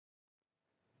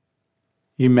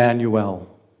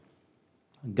Emmanuel,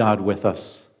 God with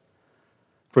us.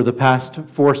 For the past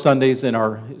 4 Sundays in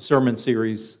our sermon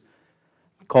series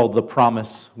called The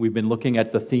Promise, we've been looking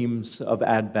at the themes of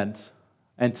Advent.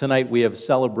 And tonight we have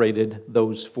celebrated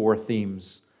those 4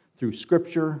 themes through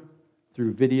Scripture,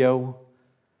 through video,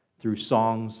 through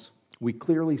songs. We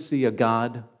clearly see a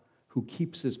God who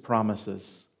keeps his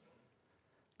promises.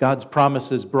 God's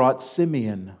promises brought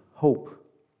Simeon hope.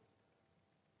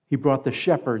 He brought the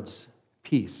shepherds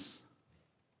peace.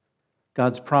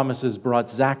 God's promises brought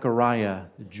Zechariah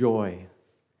joy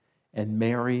and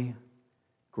Mary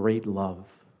great love.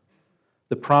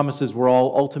 The promises were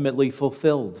all ultimately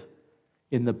fulfilled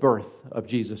in the birth of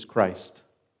Jesus Christ.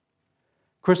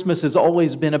 Christmas has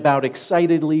always been about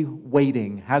excitedly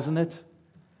waiting, hasn't it?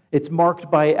 It's marked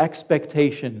by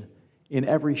expectation in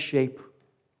every shape,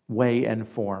 way, and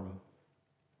form.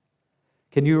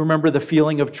 Can you remember the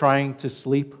feeling of trying to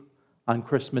sleep on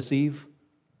Christmas Eve?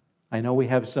 I know we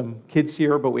have some kids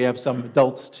here, but we have some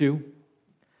adults too.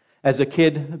 As a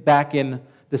kid back in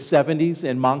the 70s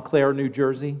in Montclair, New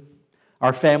Jersey,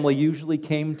 our family usually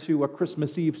came to a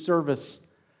Christmas Eve service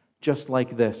just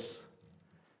like this,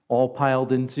 all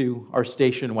piled into our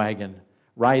station wagon,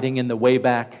 riding in the way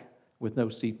back with no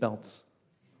seatbelts,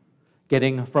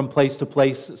 getting from place to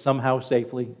place somehow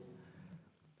safely.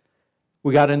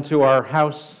 We got into our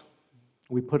house,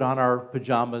 we put on our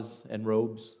pajamas and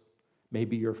robes,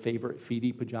 maybe your favorite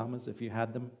Feedy pajamas if you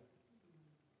had them.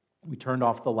 We turned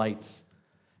off the lights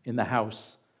in the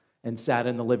house and sat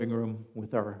in the living room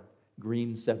with our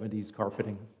green 70s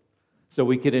carpeting so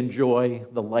we could enjoy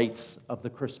the lights of the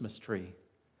Christmas tree.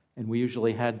 And we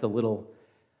usually had the little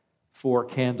 4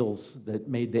 candles that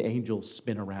made the angels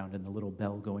spin around and the little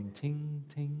bell going ting,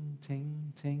 ting,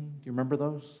 ting, ting. Do you remember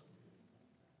those?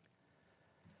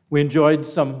 We enjoyed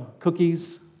some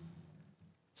cookies,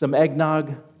 some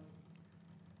eggnog.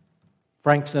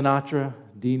 Frank Sinatra,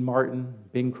 Dean Martin,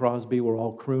 Bing Crosby were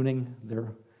all crooning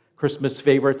their Christmas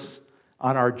favorites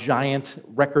on our giant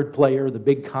record player, the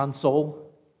big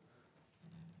console.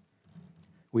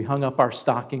 We hung up our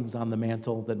stockings on the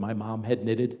mantle that my mom had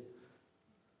knitted.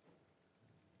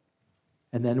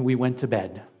 And then we went to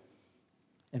bed.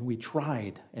 And we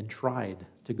tried and tried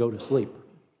to go to sleep.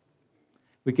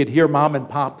 We could hear Mom and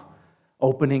Pop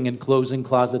opening and closing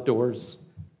closet doors,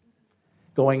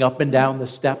 going up and down the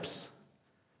steps.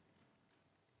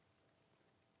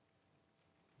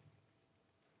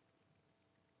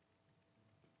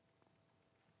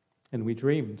 And we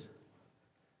dreamed.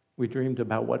 We dreamed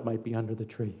about what might be under the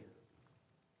tree.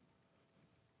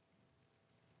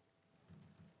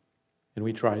 And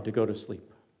we tried to go to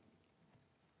sleep,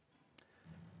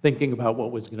 thinking about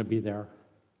what was going to be there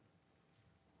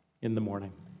in the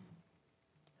morning.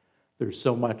 There's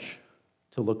so much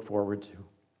to look forward to.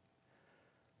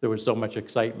 There was so much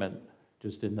excitement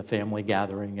just in the family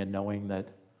gathering and knowing that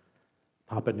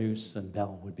Papa Noose and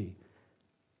Belle would be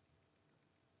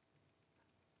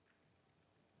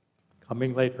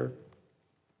coming later,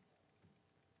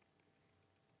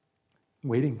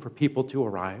 waiting for people to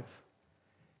arrive,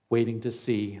 waiting to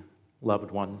see loved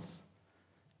ones,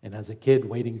 and as a kid,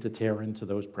 waiting to tear into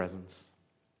those presents.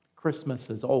 Christmas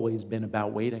has always been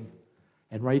about waiting.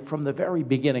 And right from the very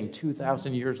beginning,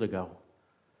 2,000 years ago,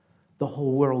 the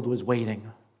whole world was waiting.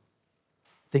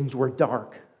 Things were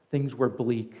dark. Things were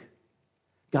bleak.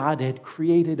 God had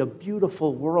created a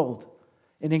beautiful world,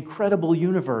 an incredible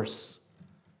universe.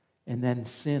 And then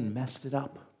sin messed it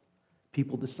up.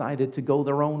 People decided to go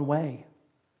their own way,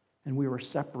 and we were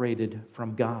separated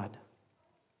from God.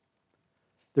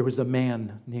 There was a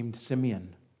man named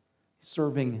Simeon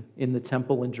serving in the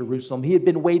temple in Jerusalem. He had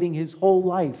been waiting his whole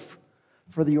life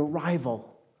for the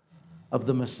arrival of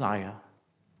the Messiah.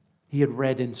 He had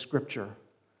read in Scripture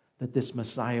that this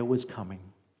Messiah was coming.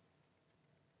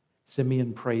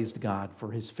 Simeon praised God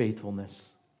for his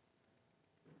faithfulness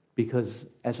because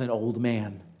as an old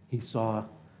man, he saw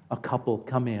a couple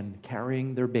come in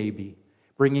carrying their baby,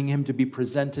 bringing him to be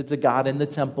presented to God in the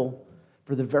temple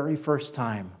for the very first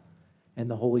time. And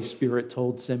the Holy Spirit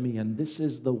told Simeon, this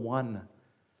is the one.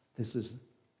 This is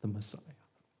the Messiah.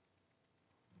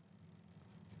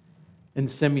 And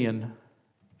Simeon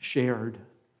shared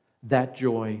that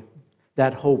joy,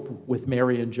 that hope with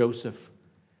Mary and Joseph.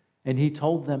 And he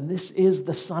told them, this is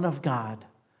the Son of God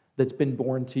that's been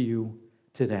born to you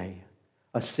today.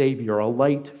 A Savior, a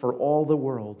light for all the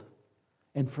world,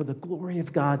 and for the glory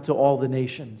of God to all the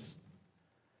nations.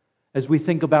 As we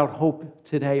think about hope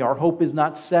today, our hope is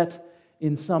not set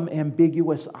in some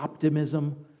ambiguous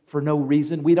optimism for no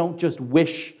reason. We don't just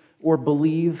wish or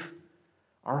believe.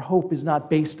 Our hope is not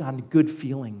based on good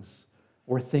feelings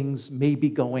or things maybe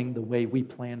going the way we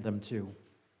planned them to.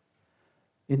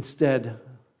 Instead,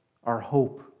 our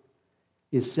hope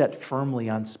is set firmly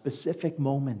on specific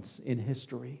moments in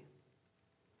history.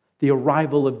 The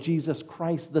arrival of Jesus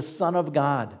Christ, the Son of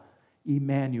God,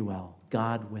 Emmanuel,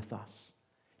 God with us,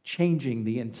 changing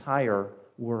the entire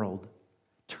world,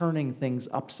 turning things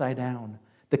upside down.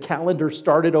 The calendar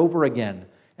started over again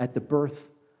at the birth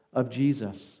of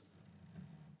Jesus.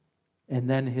 And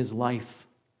then his life,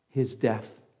 his death,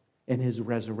 and his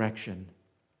resurrection.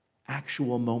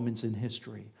 Actual moments in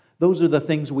history. Those are the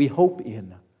things we hope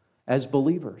in as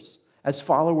believers, as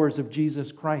followers of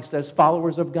Jesus Christ, as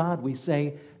followers of God. We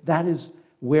say that is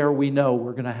where we know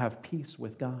we're going to have peace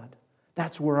with God.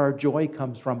 That's where our joy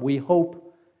comes from. We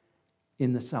hope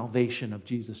in the salvation of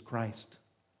Jesus Christ.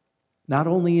 Not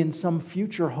only in some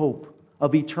future hope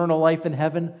of eternal life in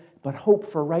heaven, but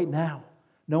hope for right now,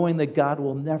 knowing that God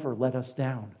will never let us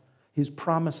down. His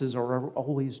promises are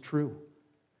always true.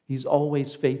 He's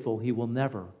always faithful. He will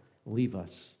never leave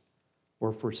us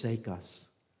or forsake us.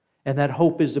 And that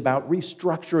hope is about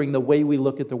restructuring the way we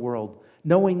look at the world,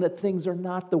 knowing that things are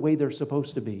not the way they're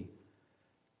supposed to be,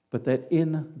 but that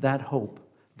in that hope,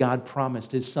 God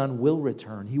promised His Son will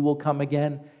return. He will come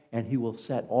again, and He will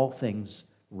set all things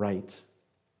right.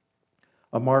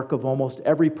 A mark of almost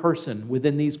every person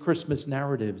within these Christmas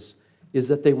narratives is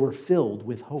that they were filled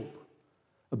with hope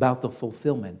about the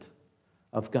fulfillment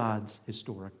of God's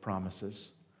historic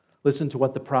promises. Listen to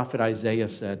what the prophet Isaiah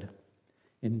said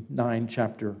in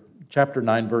chapter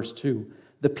 9, verse 2.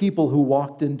 The people who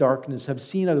walked in darkness have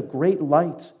seen a great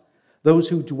light. Those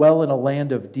who dwell in a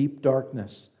land of deep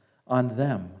darkness, on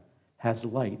them has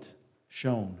light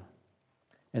shone.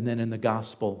 And then in the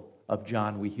Gospel of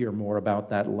John, we hear more about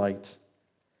that light.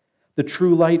 The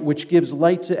true light, which gives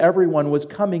light to everyone, was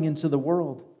coming into the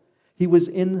world. He was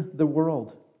in the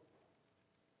world.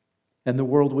 And the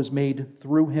world was made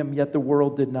through Him, yet the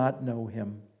world did not know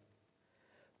Him.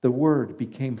 The Word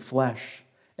became flesh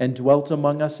and dwelt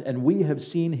among us, and we have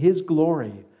seen His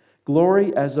glory,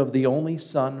 glory as of the only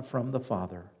Son from the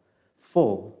Father,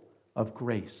 full of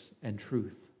grace and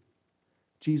truth.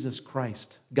 Jesus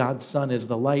Christ, God's Son, is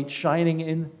the light shining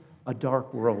in a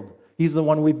dark world. He's the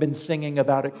one we've been singing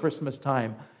about at Christmas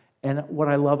time. And what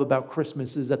I love about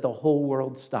Christmas is that the whole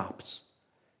world stops.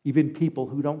 Even people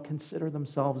who don't consider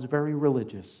themselves very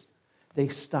religious, they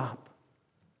stop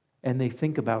and they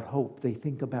think about hope. They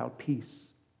think about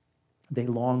peace. They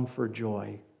long for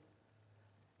joy.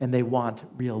 And they want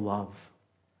real love.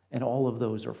 And all of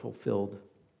those are fulfilled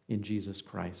in Jesus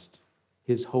Christ.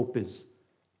 His hope is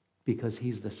because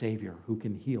He's the Savior who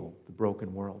can heal the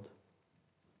broken world.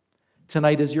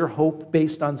 Tonight, is your hope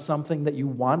based on something that you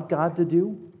want God to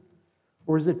do?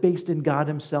 Or is it based in God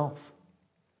Himself?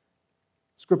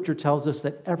 Scripture tells us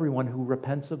that everyone who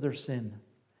repents of their sin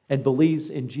and believes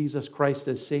in Jesus Christ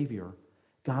as Savior,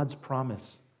 God's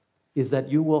promise is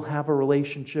that you will have a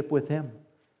relationship with Him.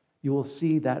 You will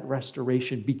see that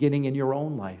restoration beginning in your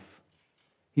own life.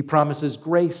 He promises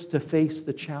grace to face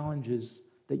the challenges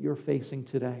that you're facing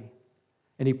today.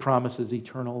 And He promises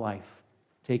eternal life,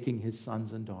 taking His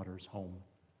sons and daughters home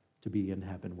to be in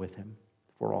heaven with Him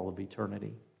for all of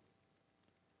eternity.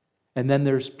 And then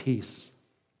there's peace.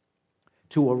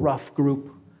 To a rough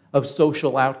group of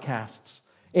social outcasts,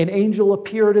 an angel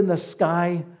appeared in the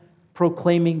sky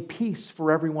proclaiming peace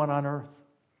for everyone on earth.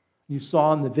 You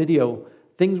saw in the video,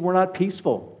 things were not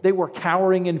peaceful. They were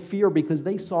cowering in fear because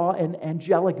they saw an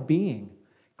angelic being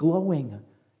glowing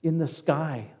in the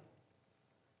sky.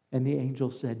 And the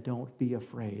angel said, "Don't be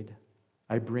afraid.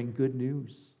 I bring good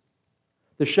news."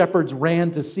 The shepherds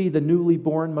ran to see the newly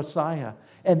born Messiah,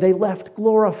 and they left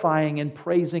glorifying and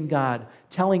praising God,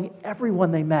 telling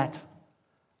everyone they met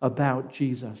about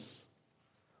Jesus.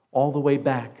 All the way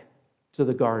back to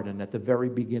the garden at the very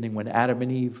beginning when Adam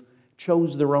and Eve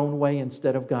chose their own way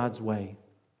instead of God's way.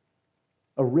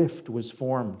 A rift was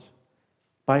formed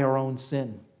by our own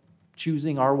sin,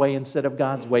 choosing our way instead of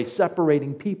God's way,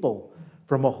 separating people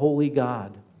from a holy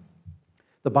God.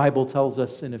 The Bible tells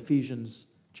us in Ephesians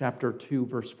chapter 2,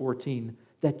 verse 14,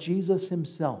 that Jesus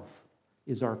Himself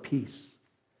is our peace,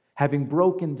 having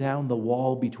broken down the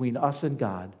wall between us and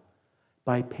God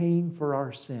by paying for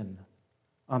our sin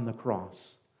on the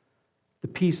cross. The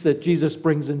peace that Jesus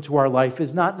brings into our life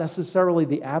is not necessarily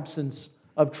the absence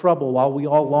of trouble, while we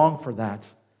all long for that,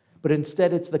 but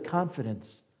instead it's the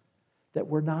confidence that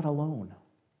we're not alone.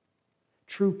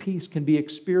 True peace can be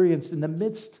experienced in the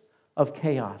midst of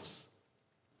chaos,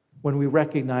 when we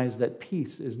recognize that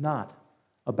peace is not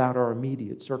about our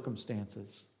immediate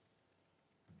circumstances.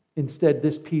 Instead,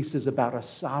 this peace is about a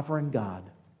sovereign God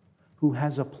who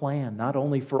has a plan not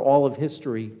only for all of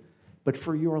history, but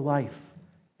for your life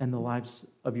and the lives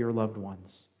of your loved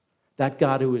ones. that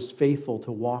God who is faithful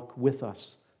to walk with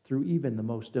us through even the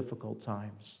most difficult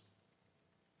times.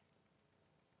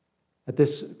 At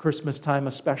this Christmas time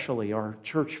especially, our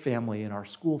church family and our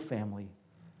school family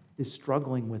is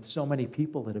struggling with so many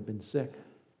people that have been sick.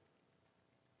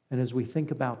 And as we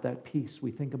think about that peace, we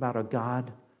think about a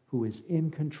God who is in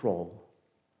control,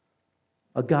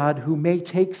 a God who may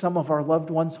take some of our loved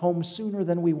ones home sooner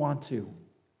than we want to,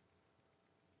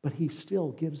 but He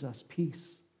still gives us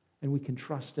peace, and we can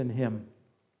trust in Him.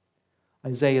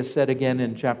 Isaiah said again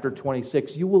in chapter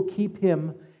 26, "You will keep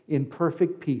him in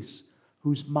perfect peace,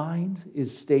 whose mind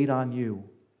is stayed on you,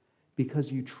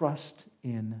 because you trust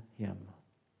in Him."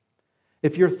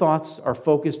 If your thoughts are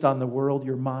focused on the world,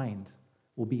 your mind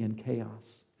will be in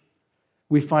chaos.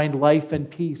 We find life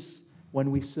and peace when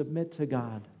we submit to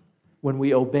God, when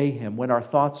we obey Him, when our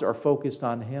thoughts are focused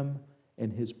on Him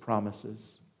and His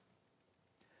promises.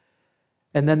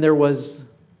 And then there was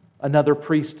another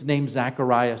priest named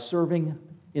Zechariah serving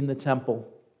in the temple.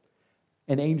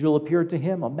 An angel appeared to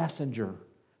him, a messenger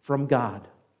from God.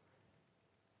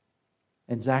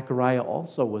 And Zechariah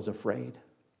also was afraid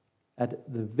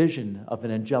at the vision of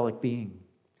an angelic being.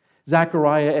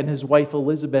 Zechariah and his wife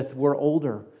Elizabeth were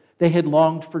older. They had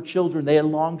longed for children. They had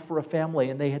longed for a family,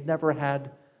 and they had never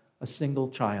had a single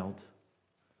child.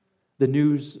 The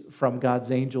news from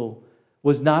God's angel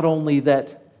was not only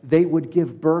that they would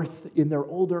give birth in their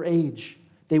older age,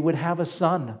 they would have a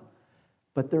son,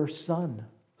 but their son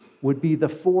would be the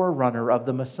forerunner of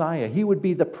the Messiah. He would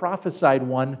be the prophesied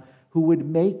one who would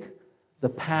make the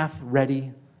path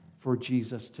ready for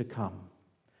Jesus to come.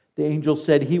 The angel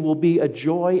said, "He will be a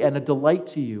joy and a delight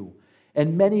to you,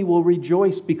 and many will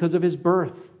rejoice because of his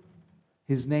birth."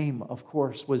 His name, of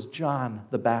course, was John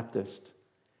the Baptist.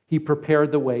 He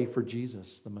prepared the way for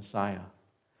Jesus, the Messiah.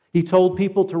 He told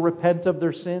people to repent of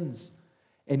their sins,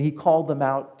 and he called them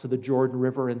out to the Jordan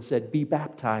River and said, "Be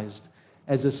baptized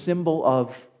as a symbol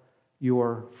of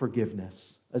your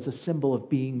forgiveness, as a symbol of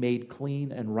being made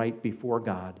clean and right before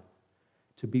God,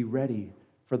 to be ready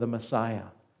for the Messiah,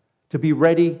 to be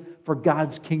ready for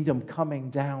God's kingdom coming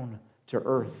down to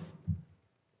earth."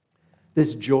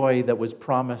 This joy that was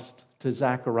promised to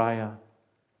Zechariah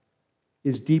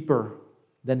is deeper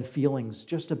than feelings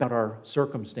just about our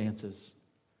circumstances.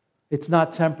 It's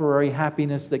not temporary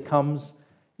happiness that comes,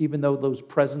 even though those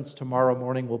presents tomorrow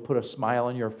morning will put a smile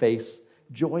on your face.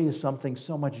 Joy is something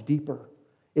so much deeper.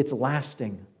 It's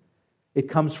lasting. It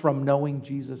comes from knowing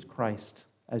Jesus Christ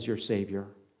as your Savior,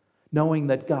 knowing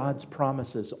that God's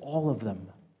promises, all of them,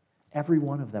 every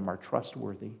one of them, are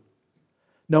trustworthy,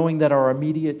 knowing that our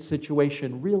immediate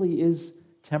situation really is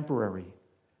temporary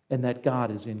and that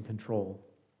God is in control.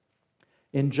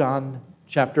 In John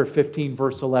chapter 15,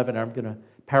 verse 11, I'm going to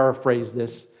paraphrase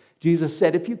this. Jesus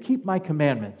said, "If you keep my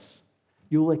commandments,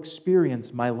 you will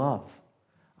experience my love.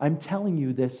 I'm telling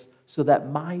you this so that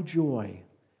my joy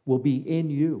will be in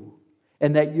you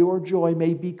and that your joy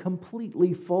may be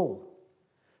completely full."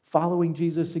 Following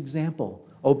Jesus' example,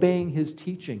 obeying His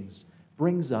teachings,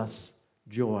 brings us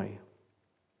joy.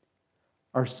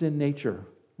 Our sin nature,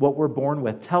 what we're born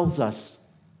with, tells us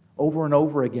over and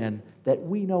over again that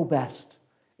we know best,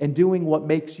 and doing what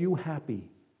makes you happy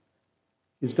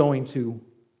is going to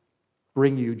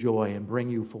bring you joy and bring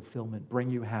you fulfillment,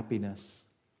 bring you happiness.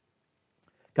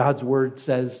 God's word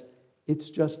says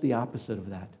it's just the opposite of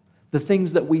that. The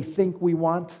things that we think we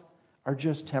want are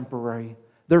just temporary.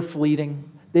 They're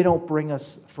fleeting. They don't bring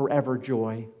us forever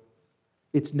joy.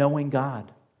 It's knowing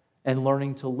God and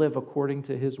learning to live according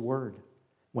to His word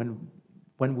when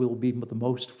we'll be the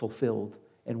most fulfilled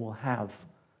and will have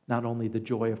not only the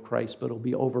joy of Christ, but it'll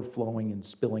be overflowing and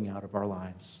spilling out of our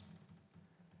lives.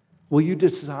 Will you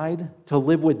decide to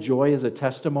live with joy as a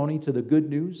testimony to the good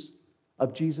news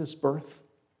of Jesus' birth?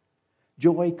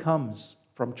 Joy comes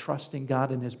from trusting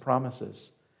God and His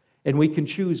promises. And we can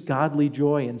choose godly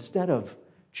joy instead of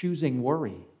choosing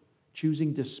worry,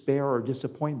 choosing despair or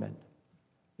disappointment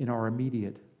in our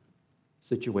immediate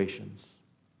situations.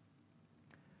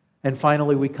 And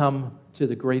finally, we come to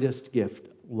the greatest gift,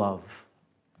 love.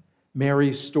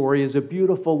 Mary's story is a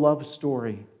beautiful love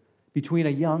story between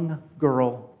a young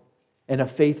girl and a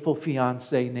faithful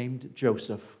fiancé named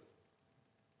Joseph.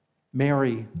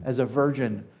 Mary, as a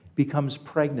virgin, becomes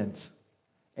pregnant,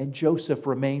 and Joseph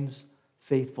remains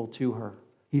faithful to her.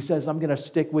 He says, "I'm going to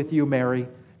stick with you, Mary,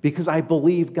 because I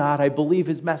believe God. I believe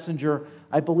His messenger.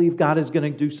 I believe God is going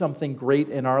to do something great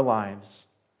in our lives."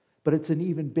 But it's an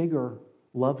even bigger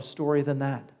love story than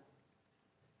that,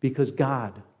 because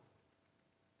God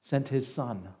sent His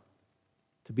Son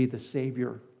to be the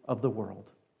Savior of the world.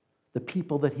 The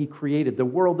people that He created, the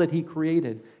world that He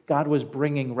created, God was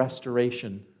bringing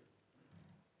restoration.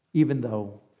 even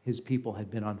though his people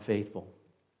had been unfaithful.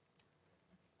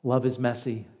 Love is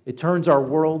messy. It turns our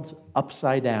world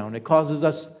upside down. It causes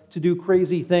us to do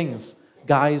crazy things.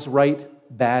 Guys write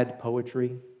bad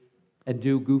poetry and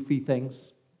do goofy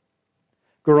things.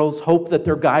 Girls hope that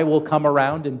their guy will come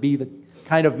around and be the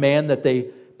kind of man that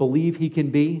they believe he can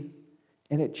be,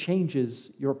 and it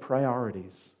changes your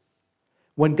priorities.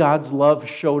 When God's love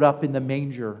showed up in the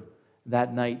manger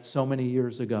that night so many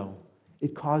years ago,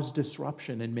 it caused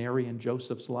disruption in Mary and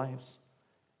Joseph's lives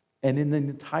and in the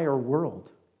entire world.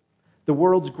 The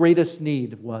world's greatest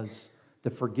need was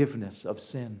the forgiveness of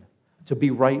sin, to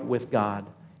be right with God,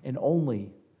 and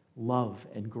only love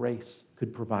and grace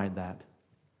could provide that.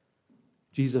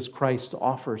 Jesus Christ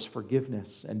offers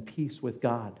forgiveness and peace with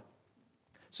God.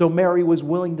 So Mary was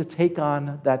willing to take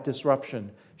on that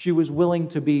disruption. She was willing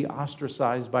to be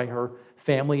ostracized by her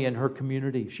family and her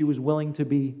community. She was willing to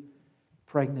be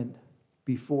pregnant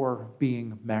before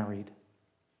being married,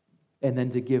 and then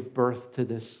to give birth to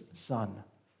this son,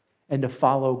 and to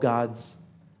follow God's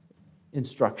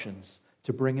instructions,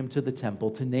 to bring him to the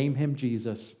temple, to name him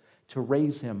Jesus, to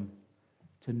raise him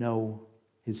to know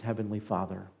his heavenly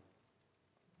Father.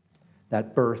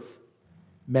 That birth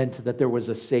meant that there was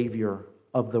a Savior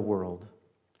of the world.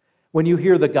 When you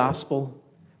hear the gospel,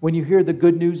 when you hear the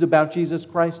good news about Jesus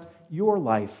Christ, your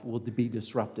life will be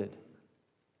disrupted.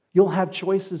 You'll have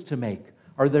choices to make.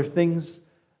 Are there things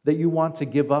that you want to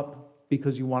give up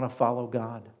because you want to follow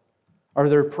God? Are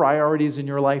there priorities in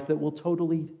your life that will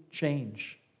totally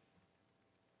change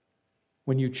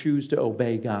when you choose to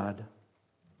obey God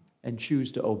and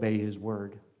choose to obey His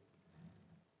word?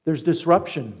 There's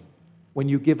disruption when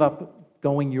you give up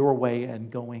going your way and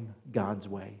going God's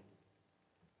way.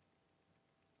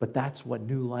 But that's what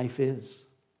new life is.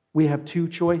 We have two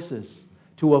choices: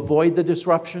 to avoid the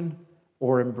disruption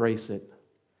or embrace it.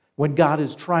 When God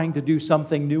is trying to do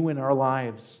something new in our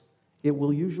lives, it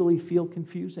will usually feel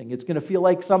confusing. It's going to feel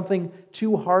like something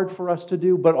too hard for us to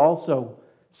do, but also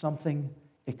something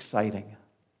exciting.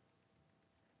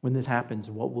 When this happens,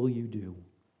 what will you do?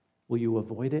 Will you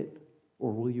avoid it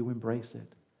or will you embrace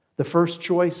it? The first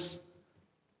choice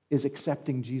is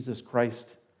accepting Jesus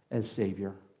Christ as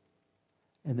Savior.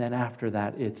 And then after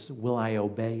that, it's, will I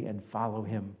obey and follow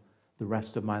Him the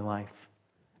rest of my life?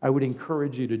 I would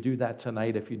encourage you to do that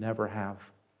tonight if you never have,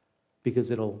 because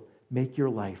it'll make your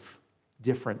life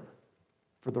different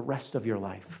for the rest of your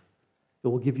life. It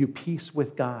will give you peace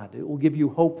with God. It will give you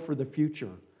hope for the future.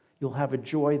 You'll have a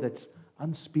joy that's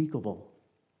unspeakable.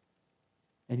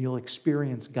 And you'll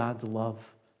experience God's love,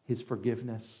 His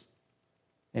forgiveness,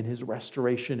 and His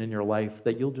restoration in your life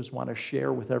that you'll just want to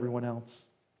share with everyone else.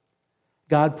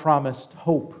 God promised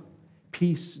hope,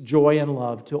 peace, joy, and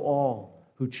love to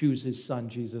all who choose His Son,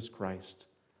 Jesus Christ.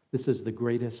 This is the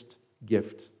greatest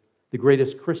gift, the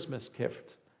greatest Christmas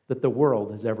gift that the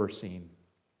world has ever seen.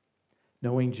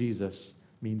 Knowing Jesus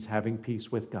means having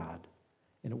peace with God,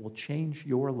 and it will change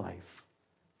your life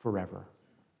forever.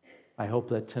 I hope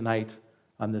that tonight,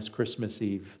 on this Christmas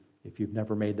Eve, if you've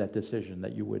never made that decision,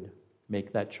 that you would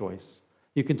make that choice.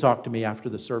 You can talk to me after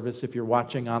the service. If you're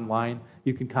watching online,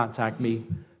 you can contact me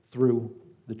through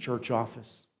the church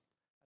office.